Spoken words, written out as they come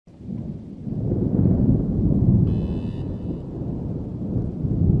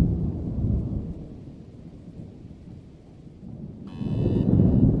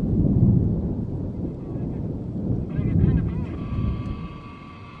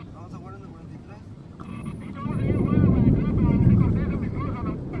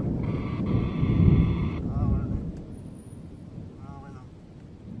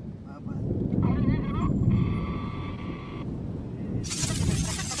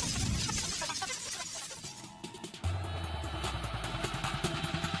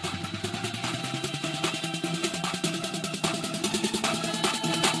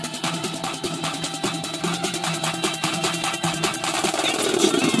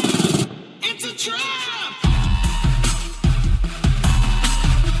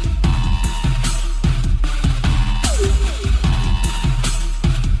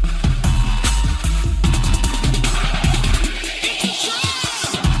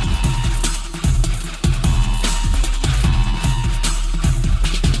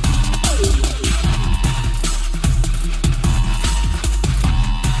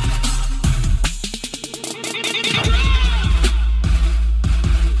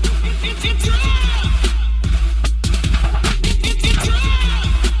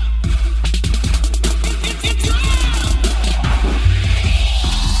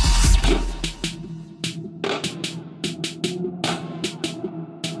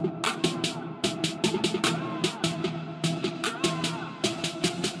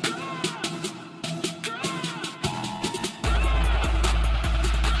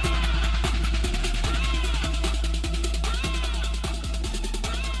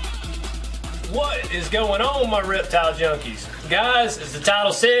What is going on, my reptile junkies? Guys, as the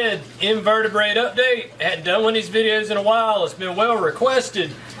title said, invertebrate update. Hadn't done one of these videos in a while. It's been well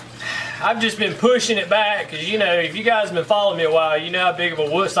requested. I've just been pushing it back because, you know, if you guys have been following me a while, you know how big of a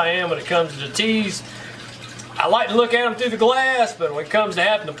wuss I am when it comes to the teas. I like to look at them through the glass, but when it comes to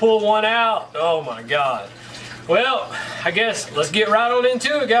having to pull one out, oh my God. Well, I guess let's get right on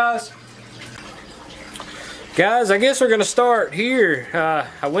into it, guys. Guys, I guess we're going to start here.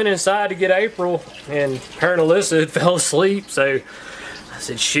 I went inside to get April, and her and Alyssa had fell asleep, so I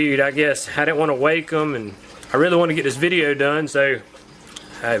said, shoot, I guess I didn't want to wake them, and I really want to get this video done, so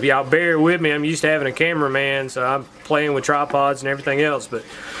if y'all bear with me, I'm used to having a cameraman, so I'm playing with tripods and everything else. But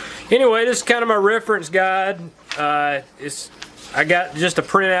anyway, this is kind of my reference guide. I got just a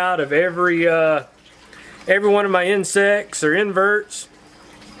printout of every one of my insects or inverts.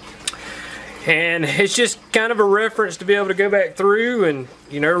 And it's just kind of a reference to be able to go back through and,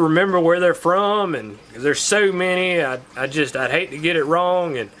 you know, remember where they're from. And there's so many, I'd hate to get it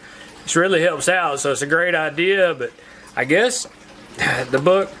wrong, and this really helps out. So it's a great idea. But I guess the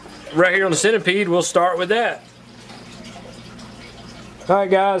book right here on the centipede, we'll start with that. All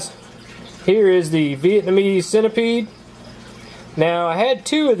right, guys, here is the Vietnamese centipede. Now, I had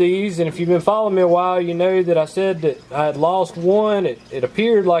two of these, and if you've been following me a while, you know that I said that I had lost one. It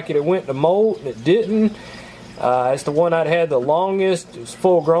appeared like it had went to molt, and it didn't. It's the one I'd had the longest. It was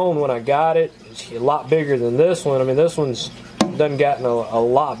full grown when I got it. It's a lot bigger than this one. I mean, this one's done gotten a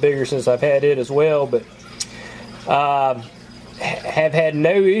lot bigger since I've had it as well, but have had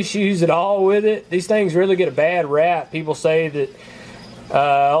no issues at all with it. These things really get a bad rap. People say that,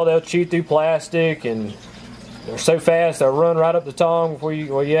 oh, they'll chew through plastic, and they're so fast they'll run right up the tongue before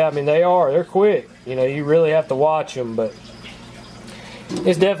you. Well, yeah, I mean they are. They're quick. You know, you really have to watch them, but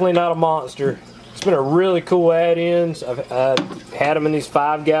it's definitely not a monster. It's been a really cool add-ins. I've had them in these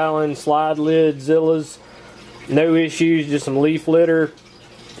 5-gallon slide lid Zillas. No issues. Just some leaf litter.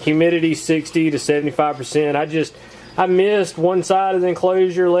 Humidity 60 to 75%. I missed one side of the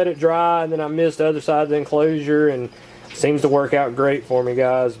enclosure, let it dry, and then I missed the other side of the enclosure, and it seems to work out great for me,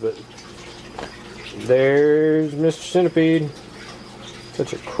 guys. But there's Mr. Centipede.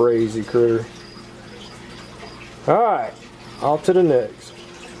 Such a crazy critter. Alright, on to the next.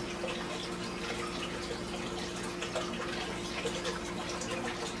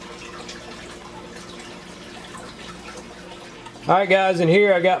 Alright, guys, in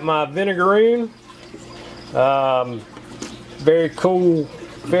here I got my vinegaroon. Very cool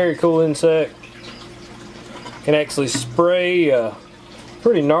insect. Can actually spray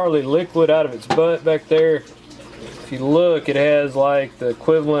pretty gnarly liquid out of its butt back there. If you look, it has like the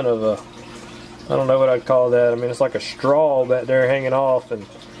equivalent of a, I don't know what I'd call that. I mean, it's like a straw back there hanging off. And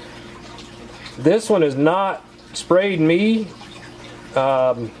this one has not sprayed me,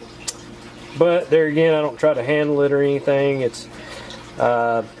 but there again, I don't try to handle it or anything. It's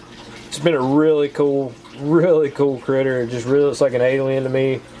been a really cool critter. It just really looks like an alien to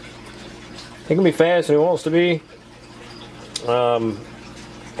me. He can be fast when he wants to be.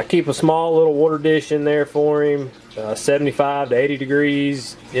 I keep a small little water dish in there for him. 75 to 80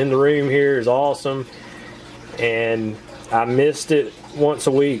 degrees in the room here is awesome. And I missed it once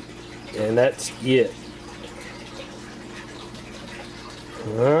a week, and that's it.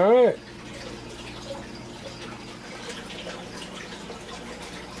 Alright.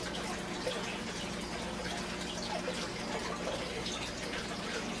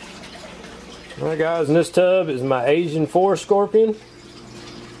 Alright, guys, in this tub is my Asian forest scorpion.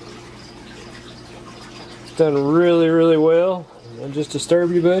 It's done really well. I'll just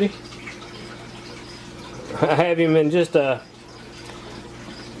disturb you, buddy. I have him in just a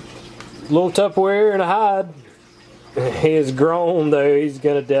little Tupperware and a hide. He is grown though. He's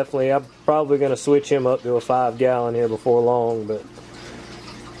gonna definitely, I'm probably gonna switch him up to a 5-gallon here before long, but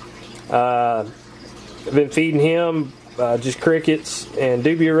I've been feeding him just crickets and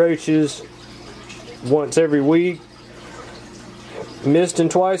dubia roaches once every week, misting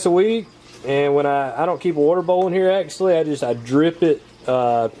twice a week. And when I don't keep a water bowl in here, actually I drip it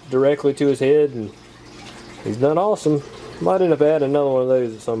directly to his head, and he's done awesome. Might end up adding another one of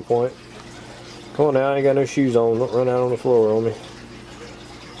those at some point. Come on now, I ain't got no shoes on. Don't run out on the floor on me.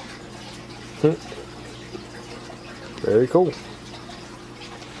 Very cool.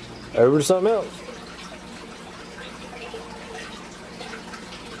 Over to something else.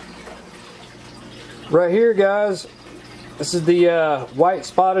 Right here, guys, this is the white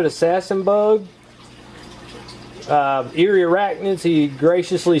spotted assassin bug. Eerie arachnids, he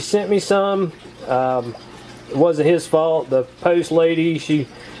graciously sent me some. It wasn't his fault. The post lady, she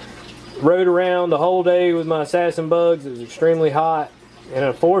rode around the whole day with my assassin bugs. It was extremely hot, and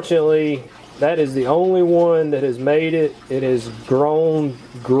unfortunately That is the only one that has made it. It has grown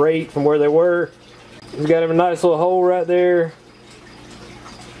great from where they were. He's got him a nice little hole right there.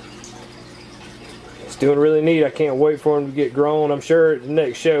 It's doing really neat. I can't wait for him to get grown. I'm sure at the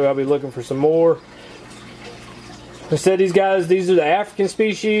next show I'll be looking for some more. I said these guys, these are the African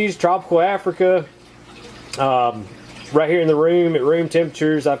species, tropical Africa. Right here in the room at room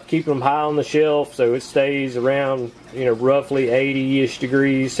temperatures, I keep them high on the shelf so it stays around, you know, roughly 80-ish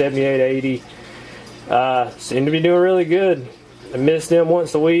degrees, 78, 80. Seem to be doing really good. I miss them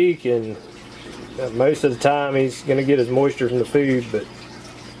once a week, and most of the time he's going to get his moisture from the food, but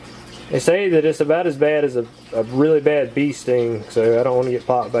they say that it's about as bad as a really bad bee sting, so I don't want to get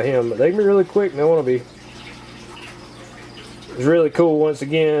popped by him, but they can be really quick and they want to be. It's really cool once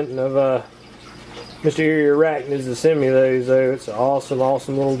again of Mr. Eerie Arachnids to send me those, though. It's an awesome,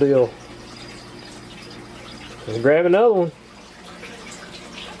 awesome little deal. Let's grab another one.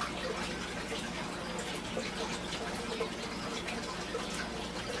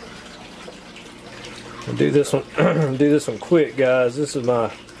 I'll do this one. Do this one quick, guys. This is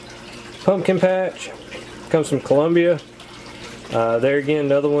my pumpkin patch. Comes from Colombia. There again,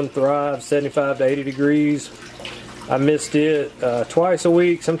 another one thrives 75 to 80 degrees. I missed it twice a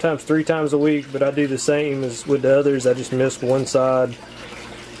week, sometimes 3 times a week, but I do the same as with the others. I just mist one side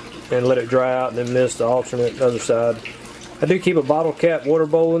and let it dry out and then mist the alternate other side. I do keep a bottle cap water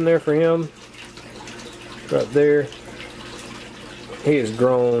bowl in there for him. Right there. He has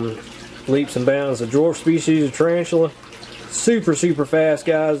grown leaps and bounds. A dwarf species of tarantula. Super, super fast,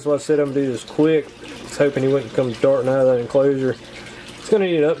 guys. That's why I said I'm going to do this quick. I was hoping he wouldn't come darting out of that enclosure. It's going to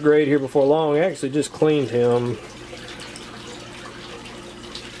need an upgrade here before long. I actually just cleaned him.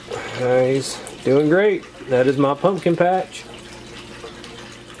 He's doing great. That is my pumpkin patch.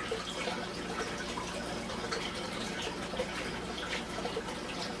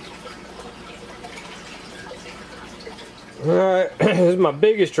 Alright, this is my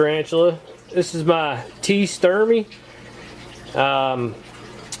biggest tarantula. This is my T. sturmey.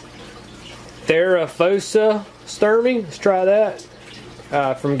 Theraphosa sturmey. Let's try that.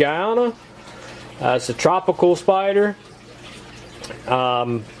 From Guyana. It's a tropical spider.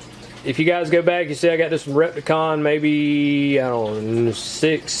 If you guys go back, you see I got this from Repticon maybe, I don't know,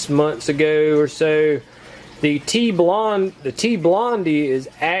 6 months ago or so. The T. blondie is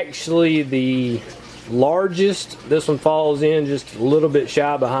actually the largest. This one falls in just a little bit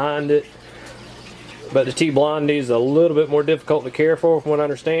shy behind it. But the T. blondie is a little bit more difficult to care for, from what I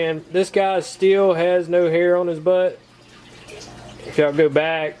understand. This guy still has no hair on his butt. If y'all go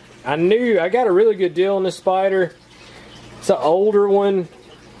back, I got a really good deal on this spider. It's an older one.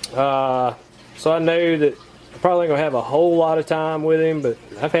 So I know that I probably ain't gonna have a whole lot of time with him, but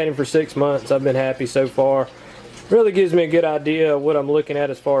I've had him for 6 months. I've been happy so far. Really gives me a good idea of what I'm looking at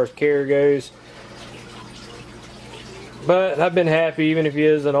as far as care goes. But I've been happy, even if he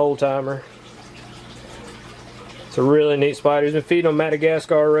is an old timer. It's a really neat spider. He's been feeding on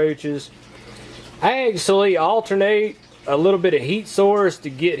Madagascar roaches. I actually alternate a little bit of heat source to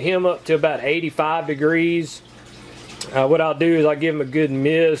get him up to about 85 degrees. What I'll do is I'll give him a good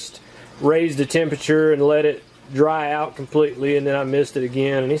mist, raise the temperature, and let it dry out completely, and then I mist it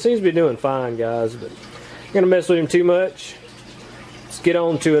again. And he seems to be doing fine, guys, but I'm going to mess with him too much. Let's get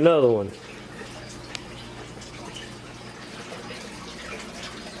on to another one.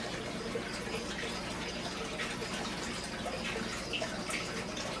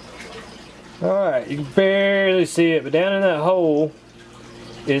 Alright, you can barely see it, but down in that hole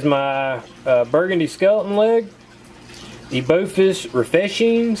is my burgundy skeleton leg. Ebophis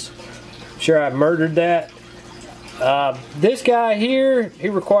refeshines. Sure, I murdered that. This guy here, he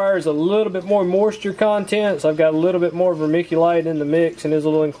requires a little bit more moisture content, so I've got a little bit more vermiculite in the mix in his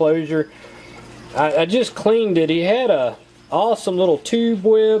little enclosure. I just cleaned it. He had a awesome little tube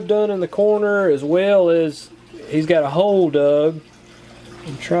web done in the corner, as well as he's got a hole dug.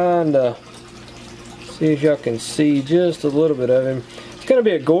 I'm trying to see if y'all can see just a little bit of him. It's going to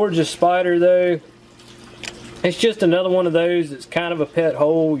be a gorgeous spider, though. It's just another one of those that's kind of a pet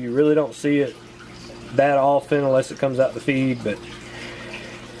hole. You really don't see it that often unless it comes out the feed. But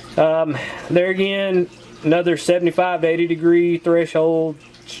there again, another 75 to 80 degree threshold.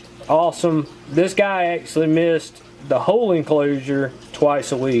 Awesome. This guy actually missed the whole enclosure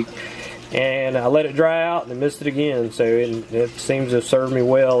twice a week. And I let it dry out and I missed it again. So it seems to have served me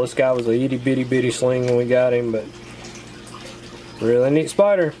well. This guy was a itty bitty bitty sling when we got him. But really neat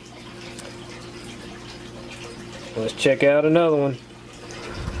spider. Let's check out another one.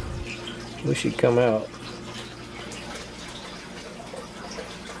 Wish he'd come out.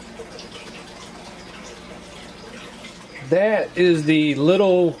 That is the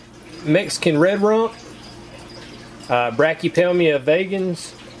little Mexican red rump, Brachypelmia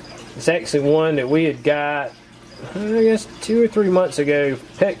vagans. It's actually one that we had got, I guess 2 or 3 months ago.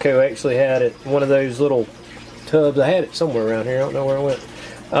 Petco actually had it, one of those little tubs. I had it somewhere around here, I don't know where it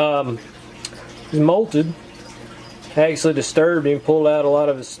went. He's molted. I actually disturbed him, pulled out a lot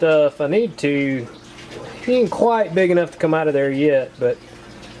of his stuff. I need to, he ain't quite big enough to come out of there yet, but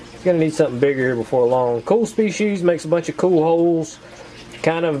he's gonna need something bigger here before long. Cool species, makes a bunch of cool holes.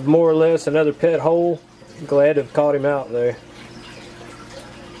 Kind of more or less another pet hole. Glad to have caught him out though.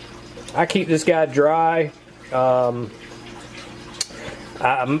 I keep this guy dry. I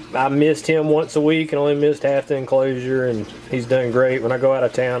missed him once a week and only missed half the enclosure, and he's done great. When I go out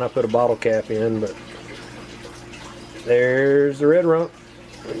of town, I put a bottle cap in, but there's the red rump.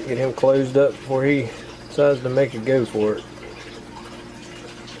 Get him closed up before he decides to make a go for it.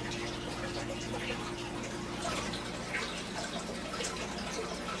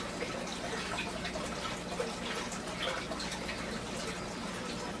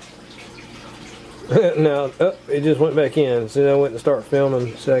 No, oh, it just went back in. So I went to start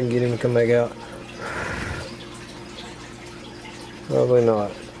filming so I can get him to come back out. Probably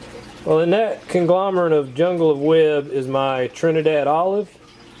not. Well, in that conglomerate of jungle of web is my Trinidad olive.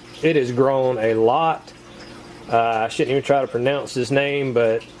 It has grown a lot. I shouldn't even try to pronounce this name,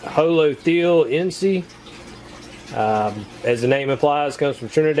 but Holothioense, as the name implies, comes from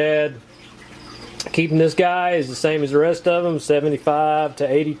Trinidad. Keeping this guy is the same as the rest of them, 75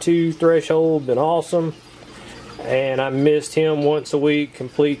 to 82 threshold, been awesome. And I missed him once a week,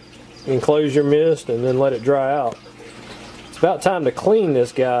 complete enclosure mist, and then let it dry out. It's about time to clean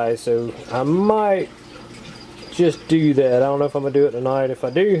this guy, so I might just do that. I don't know if I'm going to do it tonight. If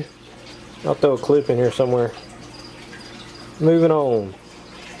I do, I'll throw a clip in here somewhere. Moving on.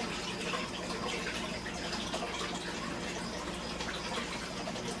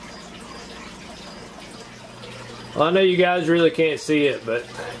 Well, I know you guys really can't see it, but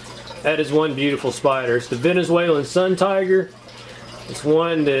that is one beautiful spider. It's the Venezuelan sun tiger. It's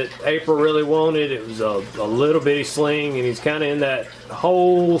one that April really wanted. It was a little bitty sling, and he's kind of in that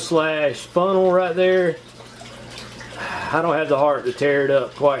hole slash funnel right there. I don't have the heart to tear it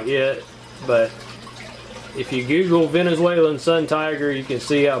up quite yet, but if you Google Venezuelan sun tiger, you can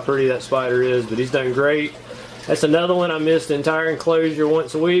see how pretty that spider is, but he's done great. That's another one I missed the entire enclosure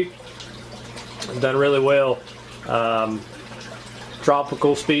once a week. Done really well.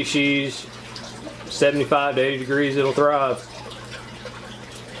 Tropical species, 75 to 80 degrees, it'll thrive.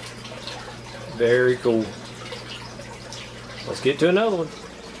 Very cool. Let's get to another one.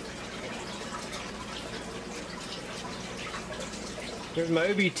 Here's my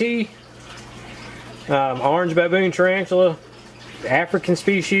OBT. Orange baboon tarantula, African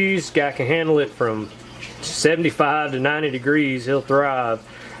species. Guy can handle it from 75 to 90 degrees, he'll thrive.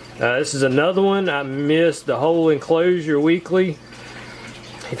 This is another one. I missed the whole enclosure weekly.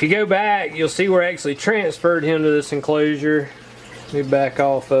 If you go back, you'll see where I actually transferred him to this enclosure. Let me back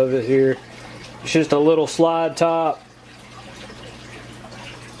off of it here. It's just a little slide top.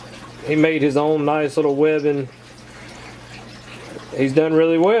 He made his own nice little webbing. He's done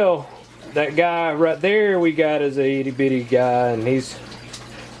really well. That guy right there we got is a itty bitty guy, and he's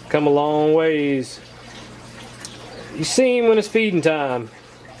come a long ways. You see him when it's feeding time.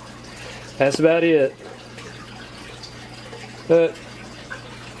 That's about it. But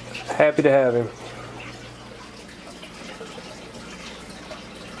happy to have him.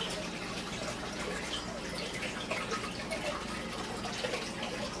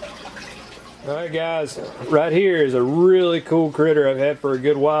 Alright guys, right here is a really cool critter I've had for a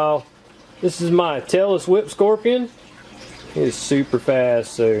good while. This is my tailless whip scorpion. He is super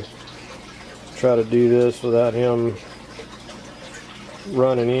fast, so try to do this without him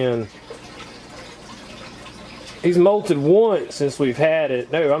running in. He's molted once since we've had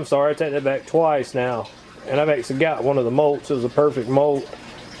it. No, I'm sorry, I take that back, twice now. And I've actually got one of the molts. It was a perfect molt.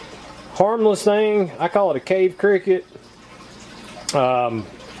 Harmless thing. I call it a cave cricket.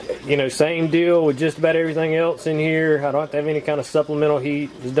 You know, same deal with just about everything else in here. I don't have to have any kind of supplemental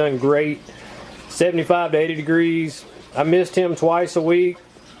heat. It's done great. 75 to 80 degrees. I missed him twice a week.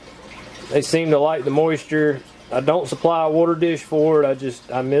 They seem to like the moisture. I don't supply a water dish for it.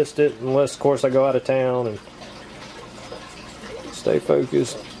 I missed it, unless of course I go out of town. And stay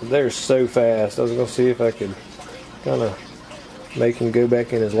focused. They're so fast. I was going to see if I could kind of make him go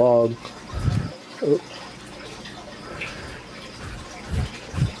back in his log. Oh.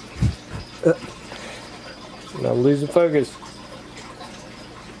 Now losing focus.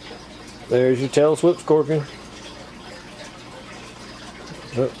 There's your tailless whip scorpion.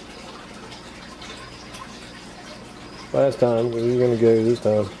 Oh. Last time, but he's going to go this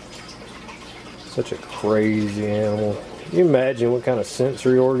time. Such a crazy animal. Can you imagine what kind of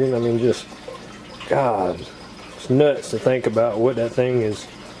sensory organ? I mean, just, God, it's nuts to think about what that thing is,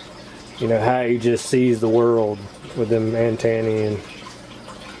 you know, how he just sees the world with them antennae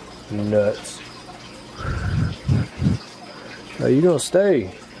and nuts. Are you gonna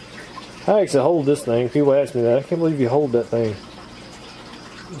stay? I actually hold this thing. People ask me that. I can't believe you hold that thing.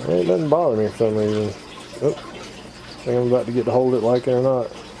 It doesn't bother me for some reason. Oh, I think I'm about to get to hold it like it or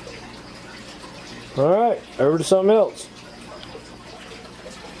not. Alright, over to something else.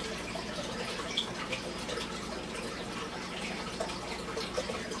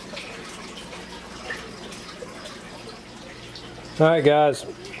 Alright guys,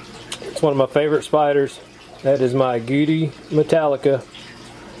 it's one of my favorite spiders. That is my Goody Metallica.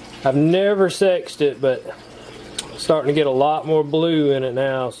 I've never sexed it, but I'm starting to get a lot more blue in it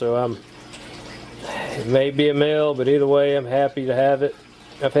now, so it may be a male, but either way I'm happy to have it.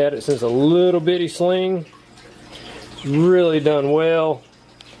 I've had it since a little bitty sling. It's really done well.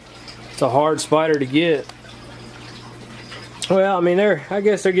 It's a hard spider to get. Well, I mean, I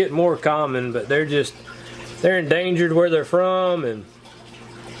guess they're getting more common, but they're endangered where they're from, and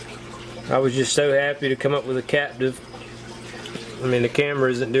I was just so happy to come up with a captive. I mean, the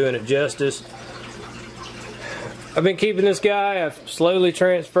camera isn't doing it justice. I've been keeping this guy. I've slowly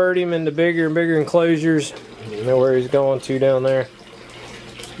transferred him into bigger and bigger enclosures. You know where he's going to down there.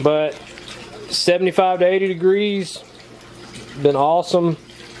 But 75 to 80 degrees, been awesome.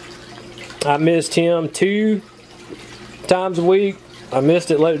 I missed him 2 times a week. I missed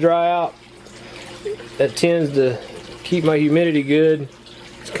it, let it dry out. That tends to keep my humidity good.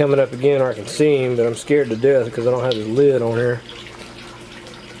 It's coming up again, or I can see him, but I'm scared to death because I don't have his lid on here.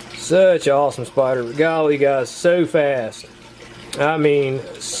 Such an awesome spider. But golly guys, so fast. I mean,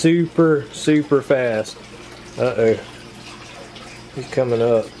 super, super fast. Uh-oh. He's coming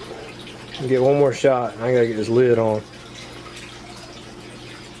up. Get one more shot. I gotta get this lid on.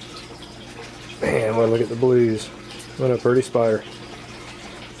 Man, well, look at the blues. What a pretty spider.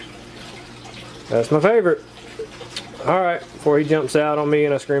 That's my favorite. Alright, before he jumps out on me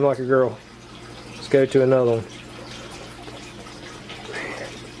and I scream like a girl, let's go to another one.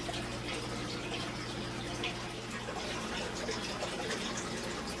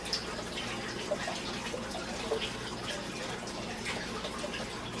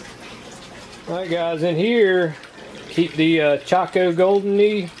 Alright guys, in here, keep the Chaco Golden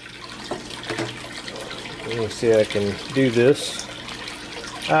Knee. Let me see if I can do this.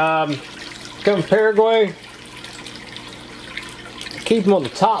 Come from Paraguay. Keep him on the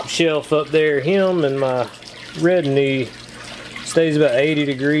top shelf up there. Him and my red knee stays about 80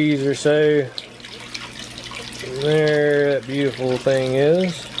 degrees or so. And there that beautiful thing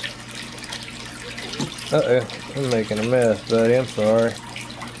is. Uh-oh, I'm making a mess, buddy. I'm sorry.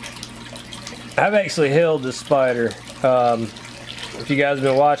 I've actually held this spider. If you guys have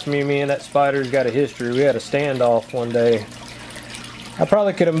been watching me and that spider's got a history. We had a standoff one day. I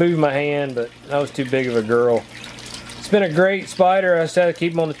probably could have moved my hand, but I was too big of a girl. It's been a great spider. I just had to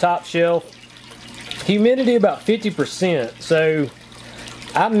keep him on the top shelf. Humidity about 50%, so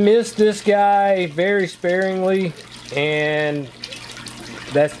I missed this guy very sparingly, and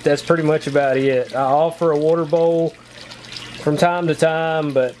that's pretty much about it. I offer a water bowl from time to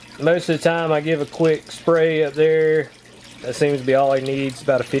time, but most of the time I give a quick spray up there. That seems to be all he needs,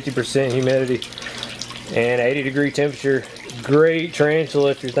 about a 50% humidity and 80-degree temperature. Great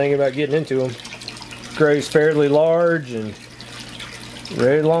tarantula if you're thinking about getting into them. Grows fairly large and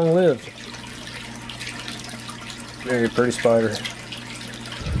very long-lived. Very pretty spider.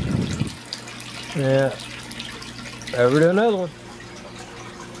 Yeah. Over to another one.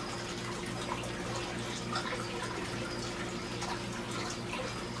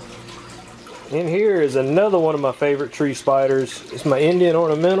 In here is another one of my favorite tree spiders. It's my Indian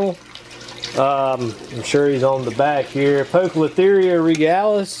ornamental. I'm sure he's on the back here. Poecilotheria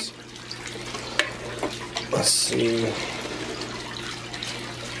regalis. Let's see.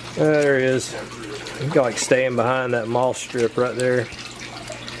 There he is. He's like staying behind that moss strip right there.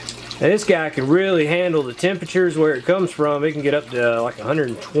 And this guy can really handle the temperatures where it comes from. It can get up to like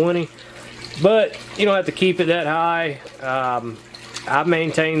 120. But you don't have to keep it that high. I've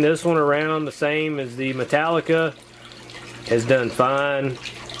maintained this one around the same as the Metallica. Has done fine.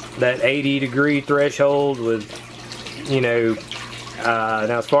 That 80-degree threshold with, you know,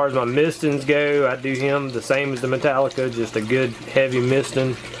 now as far as my mistings go, I do him the same as the Metallica, just a good heavy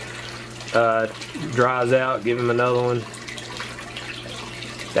misting. Dries out, give him another one.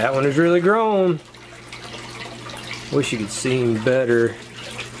 That one is really grown. Wish you could see him better.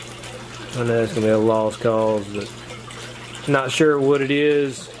 I know it's going to be a lost cause, but not sure what it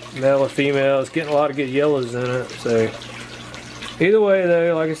is. male or female. It's getting a lot of good yellows in it. So either way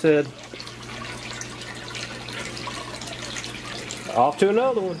though, like I said, off to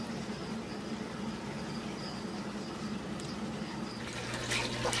another one.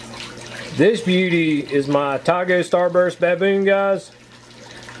 This beauty is my Tago Starburst Baboon, guys.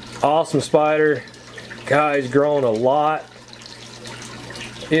 Awesome spider. Guy's grown a lot.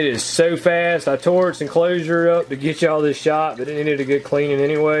 It is so fast. I tore its enclosure up to get y'all this shot, but it needed a good cleaning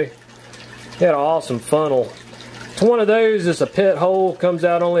anyway. It had an awesome funnel. It's one of those, it's a pit hole, comes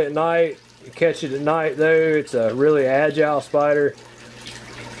out only at night. You catch it at night though. It's a really agile spider.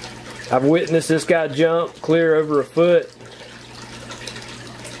 I've witnessed this guy jump clear over a foot.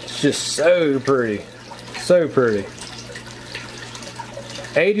 It's just so pretty. So pretty.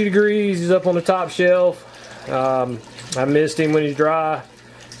 80 degrees, he's up on the top shelf. I missed him when he's dry.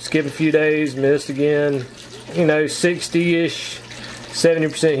 Skip a few days, missed again. You know, 60-ish,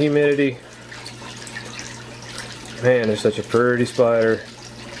 70% humidity. Man, they're such a pretty spider.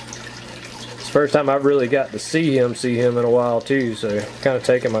 It's the first time I've really got to see him in a while too, so kind of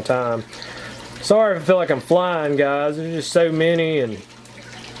taking my time. Sorry if I feel like I'm flying, guys. There's just so many, and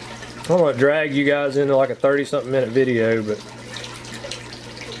I don't want to drag you guys into like a 30-something minute video, but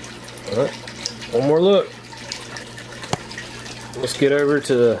all right, one more look. Let's get over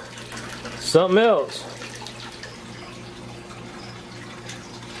to something else.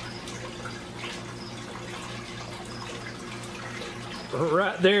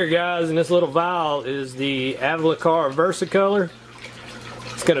 Right there, guys, in this little vial is the Avalicar Versicolor.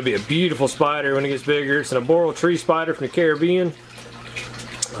 It's going to be a beautiful spider when it gets bigger. It's an arboreal tree spider from the Caribbean.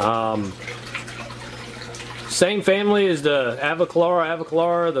 Same family as the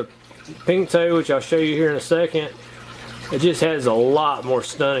Avalicar, the pink toe, which I'll show you here in a second. It just has a lot more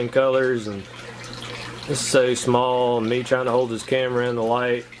stunning colors, and it's so small, and me trying to hold this camera in the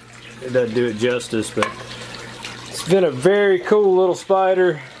light, it doesn't do it justice, but it's been a very cool little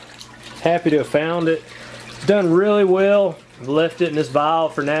spider. Happy to have found it. It's done really well. I've left it in this vial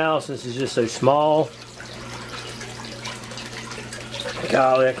for now since it's just so small.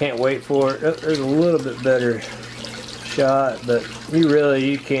 Golly, I can't wait for it. There's a little bit better shot, but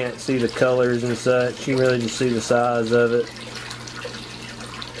you can't see the colors and such. You really just see the size of it.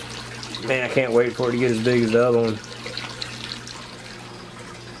 Man, I can't wait for it to get as big as the other one.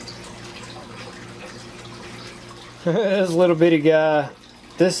 This little bitty guy.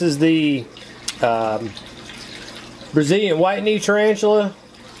 This is the Brazilian white knee tarantula.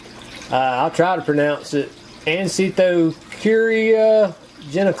 I'll try to pronounce it. Ancythocuria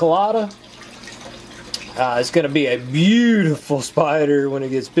geniculata. It's going to be a beautiful spider when it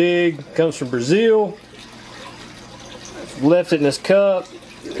gets big. Comes from Brazil. Left it in this cup.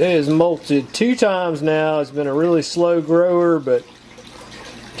 It has molted 2 times now. It's been a really slow grower, but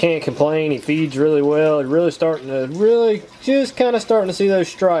can't complain. He feeds really well. It's really starting to, just kind of starting to see those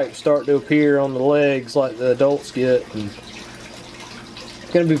stripes start to appear on the legs like the adults get. And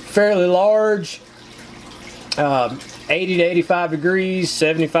it's going to be fairly large. 80 to 85 degrees,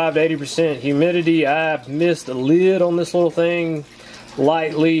 75 to 80% humidity. I missed the lid on this little thing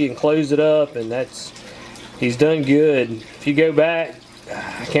lightly and closed it up, and he's done good. If you go back,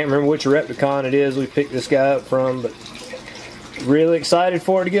 I can't remember which Repticon it is we picked this guy up from, but really excited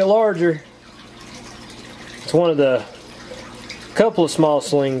for it to get larger. It's one of the couple of small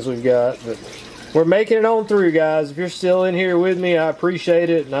slings we've got, but we're making it on through, guys. If you're still in here with me, I appreciate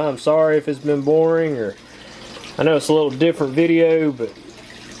it, and I'm sorry if it's been boring, or I know it's a little different video, but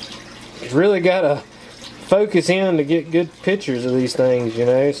you've really got to focus in to get good pictures of these things, you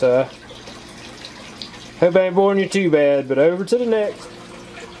know, so I hope I ain't boring you too bad, but over to the next.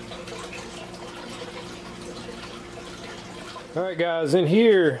 Alright guys, in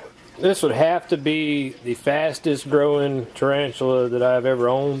here, this would have to be the fastest growing tarantula that I've ever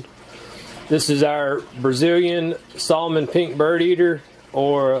owned. This is our Brazilian salmon pink bird eater,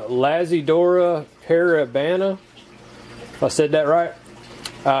 or Lazidora parabana, if I said that right.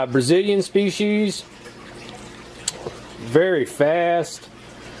 Brazilian species, very fast.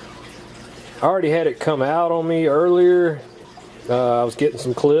 I already had it come out on me earlier. I was getting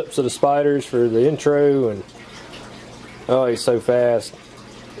some clips of the spiders for the intro, and oh, he's so fast.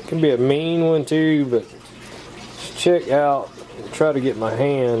 Can be a mean one too, but check out, try to get my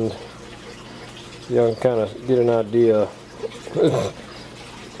hand, y'all can kind of get an idea.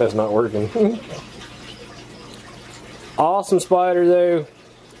 That's not working. Awesome spider though.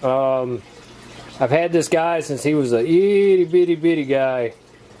 I've had this guy since he was a itty bitty guy,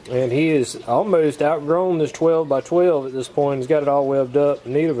 and he is almost outgrown this 12 by 12 at this point. He's got it all webbed up,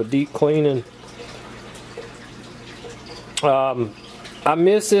 in need of a deep cleaning. I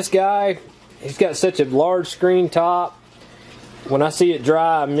miss this guy. He's got such a large screen top. When I see it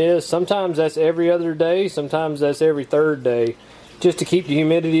dry, I miss. Sometimes that's every other day, sometimes that's every third day, just to keep the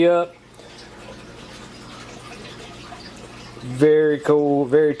humidity up. Very cool,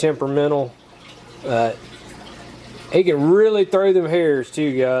 very temperamental. He can really throw them hairs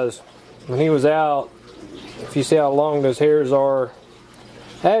too, guys. When he was out, if you see how long those hairs are,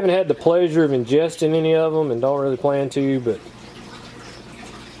 I haven't had the pleasure of ingesting any of them and don't really plan to, but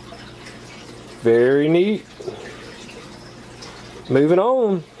very neat. Moving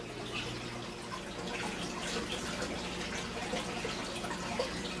on.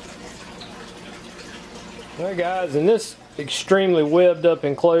 Alright guys, in this extremely webbed up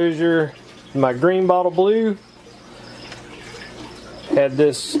enclosure, my green bottle blue had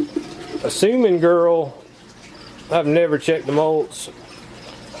this assuming girl. I've never checked the molts,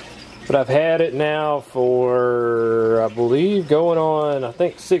 but I've had it now for, I believe, going on, I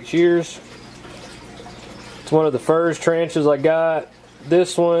think 6 years. It's one of the first tarantulas I got.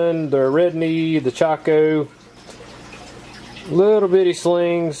 This one, the red knee, the Chaco, little bitty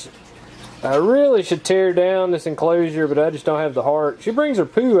slings. I really should tear down this enclosure, but I just don't have the heart. She brings her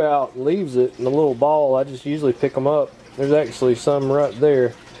poo out and leaves it in a little ball. I just usually pick them up. There's actually some right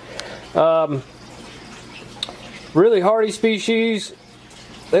there. Really hardy species.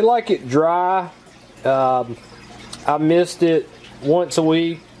 They like it dry. I mist it once a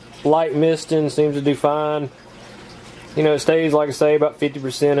week. Light misting seems to do fine. You know, it stays, like I say, about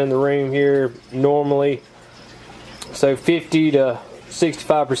 50% in the room here normally. So 50 to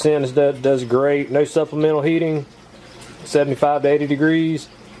 65% does great. No supplemental heating. 75 to 80 degrees.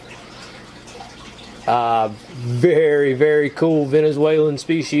 Very, very cool Venezuelan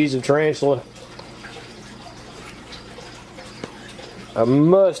species of tarantula. A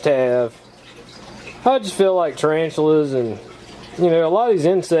must have. I just feel like tarantulas and, you know, a lot of these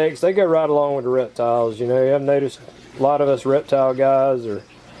insects, they go right along with the reptiles. You know, I've noticed a lot of us reptile guys or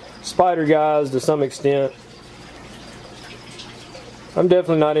spider guys to some extent. I'm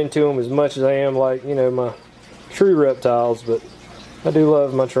definitely not into them as much as I am like, you know, my true reptiles, but I do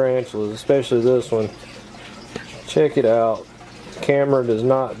love my tarantulas, especially this one. Check it out. The camera does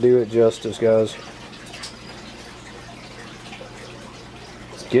not do it justice, guys.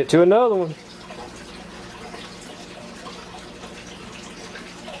 Let's get to another one.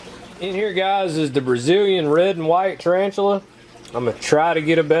 In here, guys, is the Brazilian red and white tarantula. I'm going to try to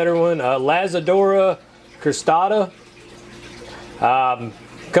get a better one. Lazadora cristata.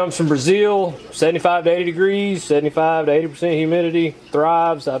 Comes from Brazil, 75 to 80 degrees, 75 to 80% humidity,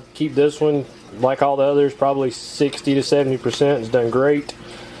 thrives. I keep this one, like all the others, probably 60 to 70%. It's done great.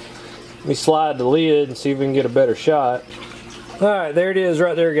 Let me slide the lid and see if we can get a better shot. Alright, there it is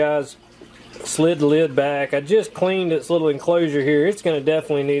right there, guys. Slid the lid back. I just cleaned its little enclosure here. It's going to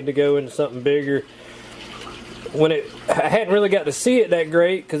definitely need to go into something bigger. I hadn't really got to see it that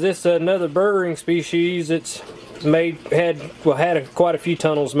great because it's another burrowing species. It's had quite a few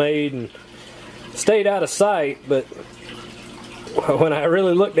tunnels made and stayed out of sight, but when I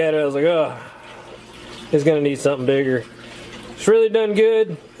really looked at it, I was like, oh, it's going to need something bigger. It's really done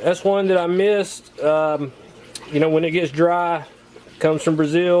good. That's one that I missed. You know, when it gets dry, comes from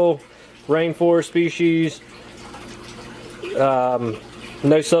Brazil, rainforest species.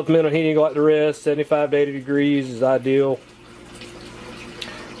 No supplemental heating like the rest. 75 to 80 degrees is ideal.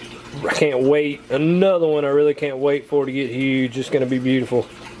 I can't wait. Another one I really can't wait for to get huge. It's going to be beautiful.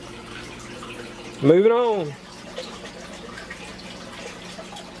 Moving on.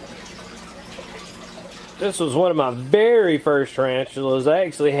 This was one of my very first tarantulas. I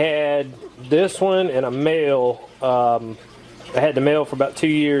actually had this one and a male. I had the male for about 2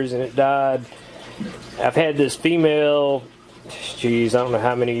 years and it died. I've had this female, geez, I don't know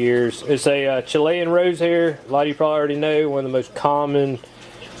how many years. It's a Chilean rosehair. A lot of you probably already know, one of the most common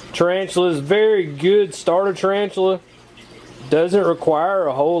tarantulas. Very good starter tarantula. Doesn't require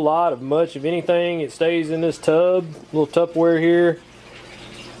a whole lot of much of anything. It stays in this tub, little Tupperware here.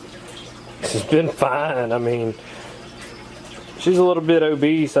 It's been fine. I mean, she's a little bit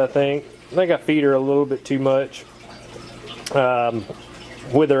obese, I think. I think I feed her a little bit too much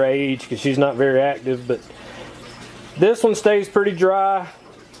with her age because she's not very active. But this one stays pretty dry.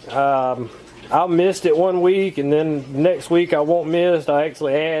 I'll mist it 1 week, and then next week I won't mist. I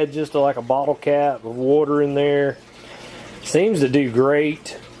actually add just like a bottle cap of water in there. Seems to do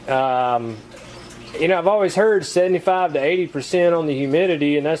great. You know, I've always heard 75 to 80% on the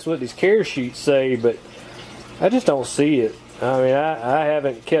humidity, and that's what these care sheets say, but I just don't see it. I mean, I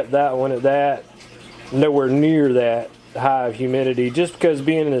haven't kept that one at that, nowhere near that high of humidity, just because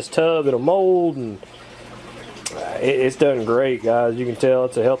being in this tub it'll mold, and It's done great, guys. You can tell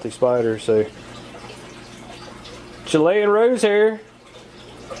it's a healthy spider. So, Chilean rosehair.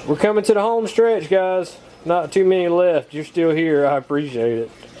 We're coming to the home stretch, guys. Not too many left. You're still here. I appreciate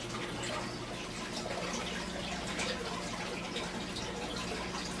it.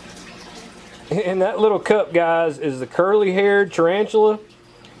 And that little cup, guys, is the curly-haired tarantula.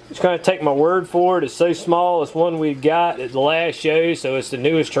 Just kind of take my word for it. It's so small. It's one we got at the last show, so it's the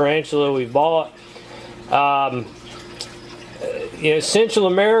newest tarantula we bought. You know, Central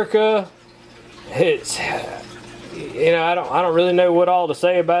America, it's, you know, I don't really know what all to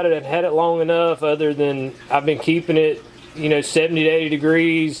say about it. I've had it long enough, other than I've been keeping it, you know, 70 to 80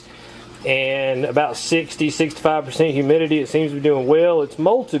 degrees and about 60-65% humidity. It seems to be doing well. It's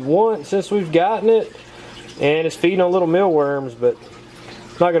molted once since we've gotten it, and it's feeding on little mealworms, but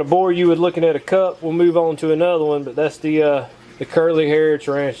I'm not going to bore you with looking at a cup. We'll move on to another one, but that's the curly-haired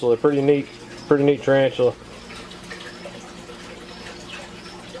tarantula. Pretty neat tarantula.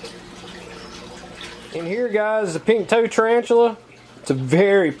 And here, guys, the pink toe tarantula. It's a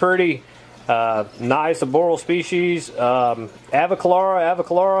very pretty, nice arboreal species.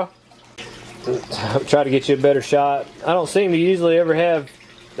 Avicularia. I'll try to get you a better shot. I don't seem to usually ever have.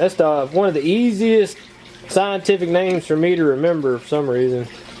 That's one of the easiest scientific names for me to remember for some reason.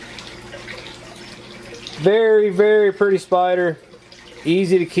 Very, very pretty spider.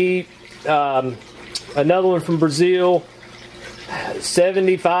 Easy to keep. Another one from Brazil.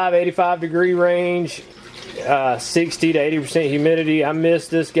 75-85 degree range, 60 to 80% humidity. I miss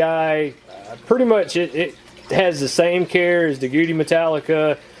this guy. Pretty much it has the same care as the Agouti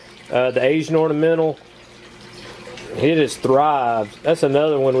metallica, the Asian ornamental. It has thrived. That's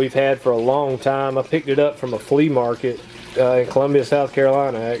another one we've had for a long time. I picked it up from a flea market in Columbia, South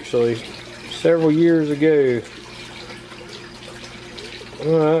Carolina, actually, several years ago.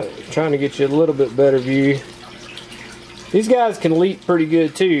 Alright, trying to get you a little bit better view. These guys can leap pretty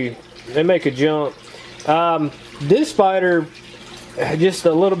good too. They make a jump. This spider, just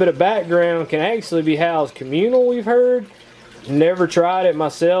a little bit of background, can actually be housed communal, we've heard. Never tried it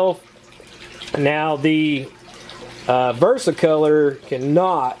myself. Now the Versicolor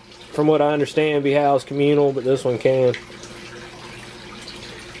cannot, from what I understand, be housed communal, but this one can. If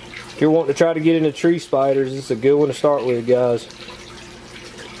you're wanting to try to get into tree spiders, this is a good one to start with, guys.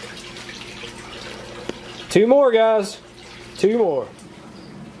 Two more, guys. Two more.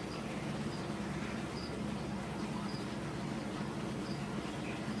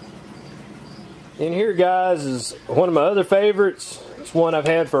 In here, guys, is one of my other favorites. It's one I've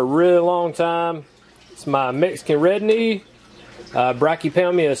had for a really long time. It's my Mexican red knee,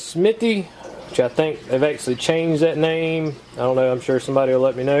 Brachypelmia smithi, which I think they've actually changed that name. I don't know. I'm sure somebody will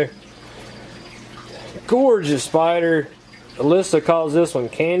let me know. Gorgeous spider. Alyssa calls this one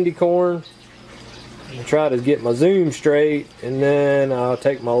candy corn. I'll try to get my zoom straight, and then I'll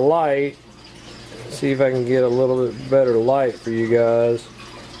take my light, see if I can get a little bit better light for you guys.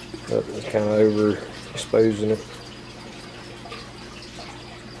 Oh, it's kind of overexposing it.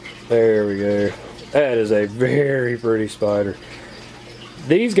 There we go. That is a very pretty spider.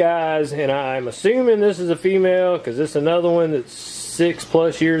 These guys, and I'm assuming this is a female because this is another one that's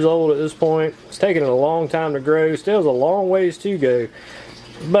 6+ years old at this point. It's taken it a long time to grow. Still has a long ways to go.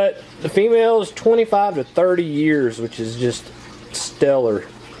 But the female is 25 to 30 years, which is just stellar.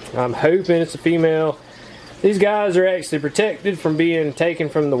 I'm hoping it's a female. These guys are actually protected from being taken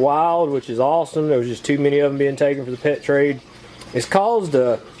from the wild, which is awesome. There was just too many of them being taken for the pet trade. It's caused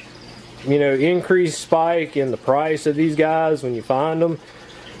a, increased spike in the price of these guys when you find them.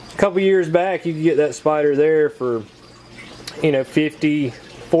 A couple years back, you could get that spider there for, 50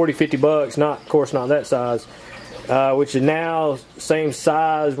 bucks. Of course, not that size. Which is now same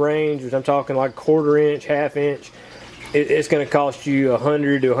size range, which I'm talking like 1/4 inch, 1/2 inch. It's going to cost you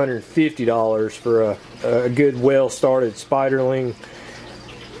 $100 to $150 for a good, well-started spiderling.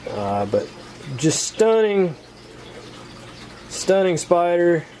 But just stunning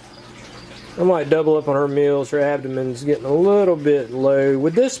spider. I might double up on her meals. Her abdomen's getting a little bit low.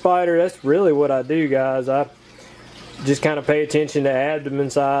 With this spider, that's really what I do, guys. I just kind of pay attention to abdomen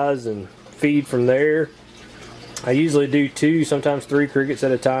size and feed from there. I usually do 2, sometimes 3 crickets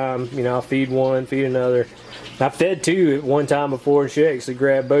at a time. I'll feed one, feed another. I fed 2 at one time before, and she actually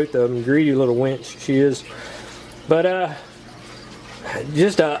grabbed both of them. Greedy little wench she is. But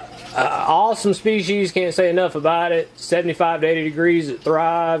just a awesome species. Can't say enough about it. 75 to 80 degrees, it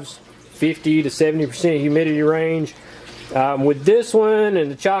thrives. 50 to 70% humidity range. With this one and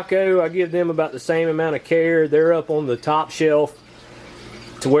the Chaco, I give them about the same amount of care. They're up on the top shelf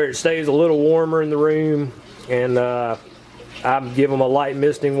to where it stays a little warmer in the room. And I give them a light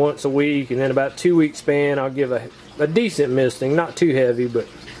misting once a week, and then about 2 week span I'll give a decent misting, not too heavy, but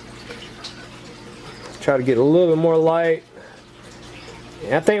try to get a little bit more light.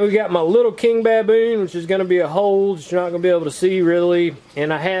 And I think we got my little king baboon, which is going to be a hole that you're not going to be able to see really.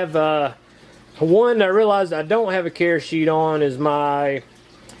 And I have one that I realized I don't have a care sheet on is my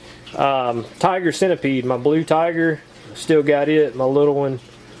tiger centipede, my blue tiger. Still got it, my little one.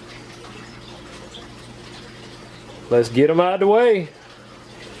 Let's get them out of the way.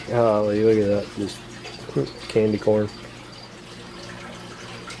 Oh, look at that, just candy corn.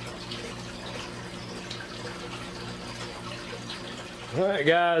 Alright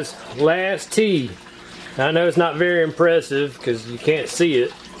guys, last tee. I know it's not very impressive because you can't see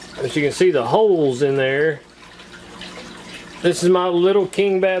it, but you can see the holes in there. This is my little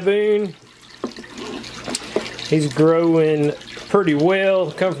king baboon. He's growing pretty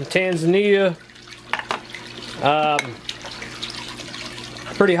well, come from Tanzania.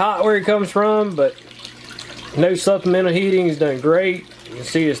 Pretty hot where he comes from, but no supplemental heating. He's done great. You can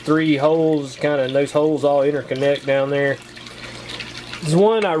see his 3 holes, kind of those holes all interconnect down there. This is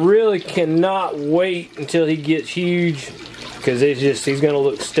one I really cannot wait until he gets huge, because he's going to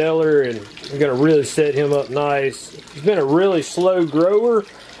look stellar and we're going to really set him up nice. He's been a really slow grower.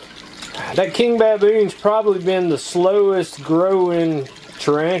 That king baboon's probably been the slowest growing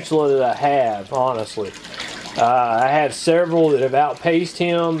tarantula that I have, honestly. I have several that have outpaced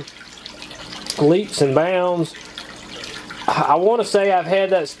him leaps and bounds. I want to say I've had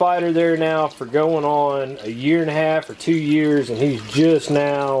that spider there now for going on 1.5 years or 2 years, and he's just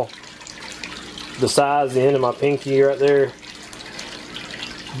now the size of the end of my pinky right there.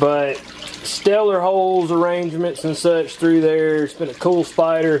 But stellar holes, arrangements and such through there. It's been a cool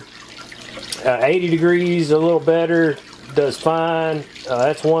spider. 80 degrees, a little better, does fine.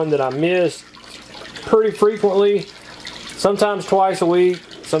 That's one that I miss pretty frequently, sometimes twice a week,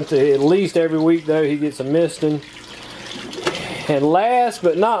 at least every week though he gets a misting. And last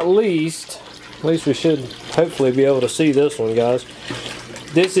but not least, at least we should hopefully be able to see this one, guys.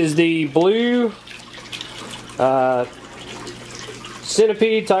 This is the blue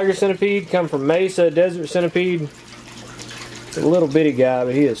centipede, tiger centipede, come from Mesa, desert centipede. It's a little bitty guy,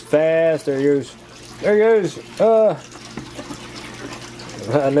 but he is fast. There he goes. There he goes.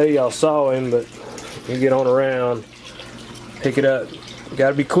 I know y'all saw him, but you get on around, pick it up.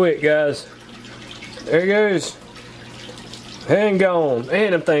 Gotta be quick, guys. There he goes. And gone.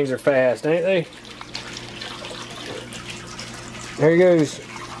 And them things are fast, ain't they? There he goes.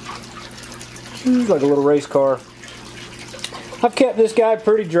 He's like a little race car. I've kept this guy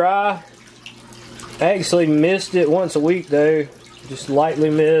pretty dry. I actually mist it once a week though. Just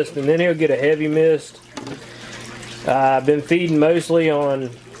lightly mist, and then he'll get a heavy mist. I've been feeding mostly on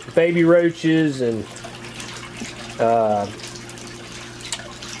baby roaches and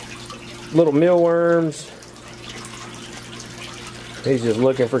little mealworms. He's just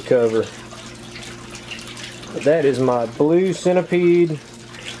looking for cover. But that is my blue centipede.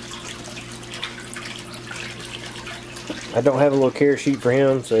 I don't have a little care sheet for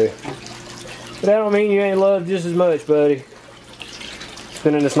him, so. But that don't mean you ain't loved just as much, buddy. It's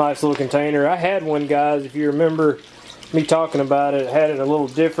been in this nice little container. I had one, guys, if you remember me talking about it. I had it in a little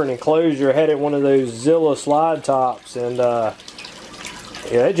different enclosure. I had it one of those Zilla slide tops, and yeah,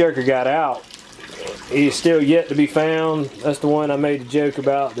 that joker got out. He's still yet to be found. That's the one I made a joke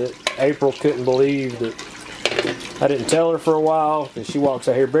about that April couldn't believe that I didn't tell her for a while, because she walks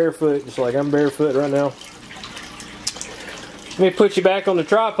out here barefoot, just like I'm barefoot right now. Let me put you back on the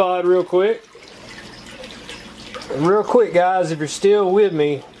tripod real quick. And real quick, guys, if you're still with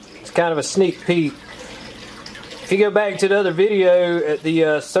me, it's kind of a sneak peek. If you go back to the other video at the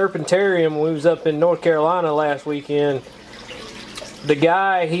Serpentarium when we was up in North Carolina last weekend, the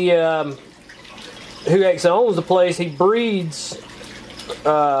guy, who actually owns the place, he breeds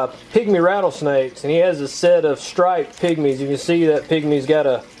pygmy rattlesnakes, and he has a set of striped pygmies. You can see that pygmy's got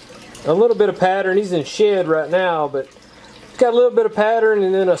a little bit of pattern. He's in shed right now, but he's got a little bit of pattern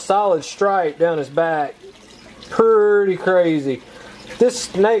and then a solid stripe down his back. Pretty crazy. This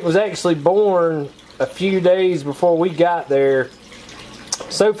snake was actually born a few days before we got there.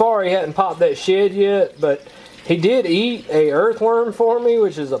 So far he hadn't popped that shed yet, but he did eat a earthworm for me,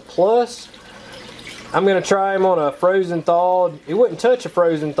 which is a plus. I'm going to try him on a frozen thawed. He wouldn't touch a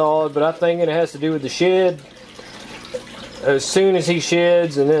frozen thawed, but I think it has to do with the shed. As soon as he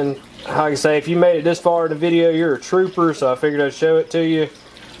sheds, and then, like I say, if you made it this far in the video, you're a trooper, so I figured I'd show it to you.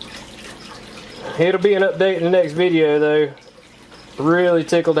 It'll be an update in the next video, though. Really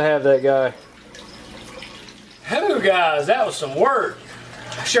tickled to have that guy. Hello, guys. That was some work.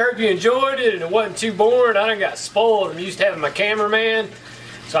 I sure hope you enjoyed it and it wasn't too boring. I done got spoiled. I'm used to having my cameraman,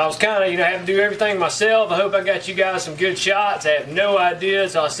 so I was kind of, having to do everything myself. I hope I got you guys some good shots. I have no idea,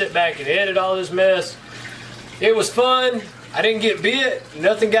 so I'll sit back and edit all this mess. It was fun. I didn't get bit.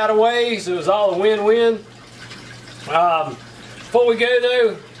 Nothing got away, so it was all a win-win. Before we go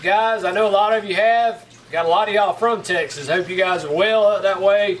though, guys, I know a lot of you have. Got a lot of y'all from Texas. Hope you guys are well out that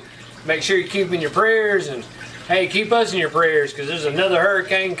way. Make sure you keep in your prayers, and hey, keep us in your prayers because there's another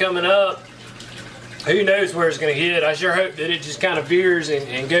hurricane coming up. Who knows where it's going to hit. I sure hope that it just kind of veers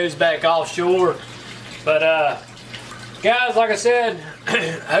and goes back offshore. But guys, like I said,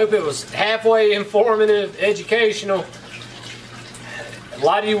 I hope it was halfway informative, educational. A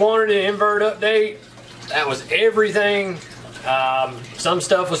lot of you wanted an invert update. That was everything. Some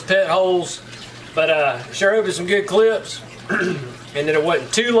stuff was pet holes, but sure hope it's some good clips and that it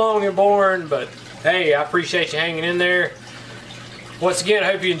wasn't too long and boring. But hey, I appreciate you hanging in there. Once again,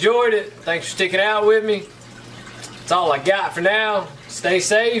 I hope you enjoyed it. Thanks for sticking out with me. That's all I got for now. Stay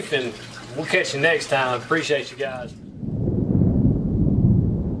safe, and we'll catch you next time. Appreciate you guys.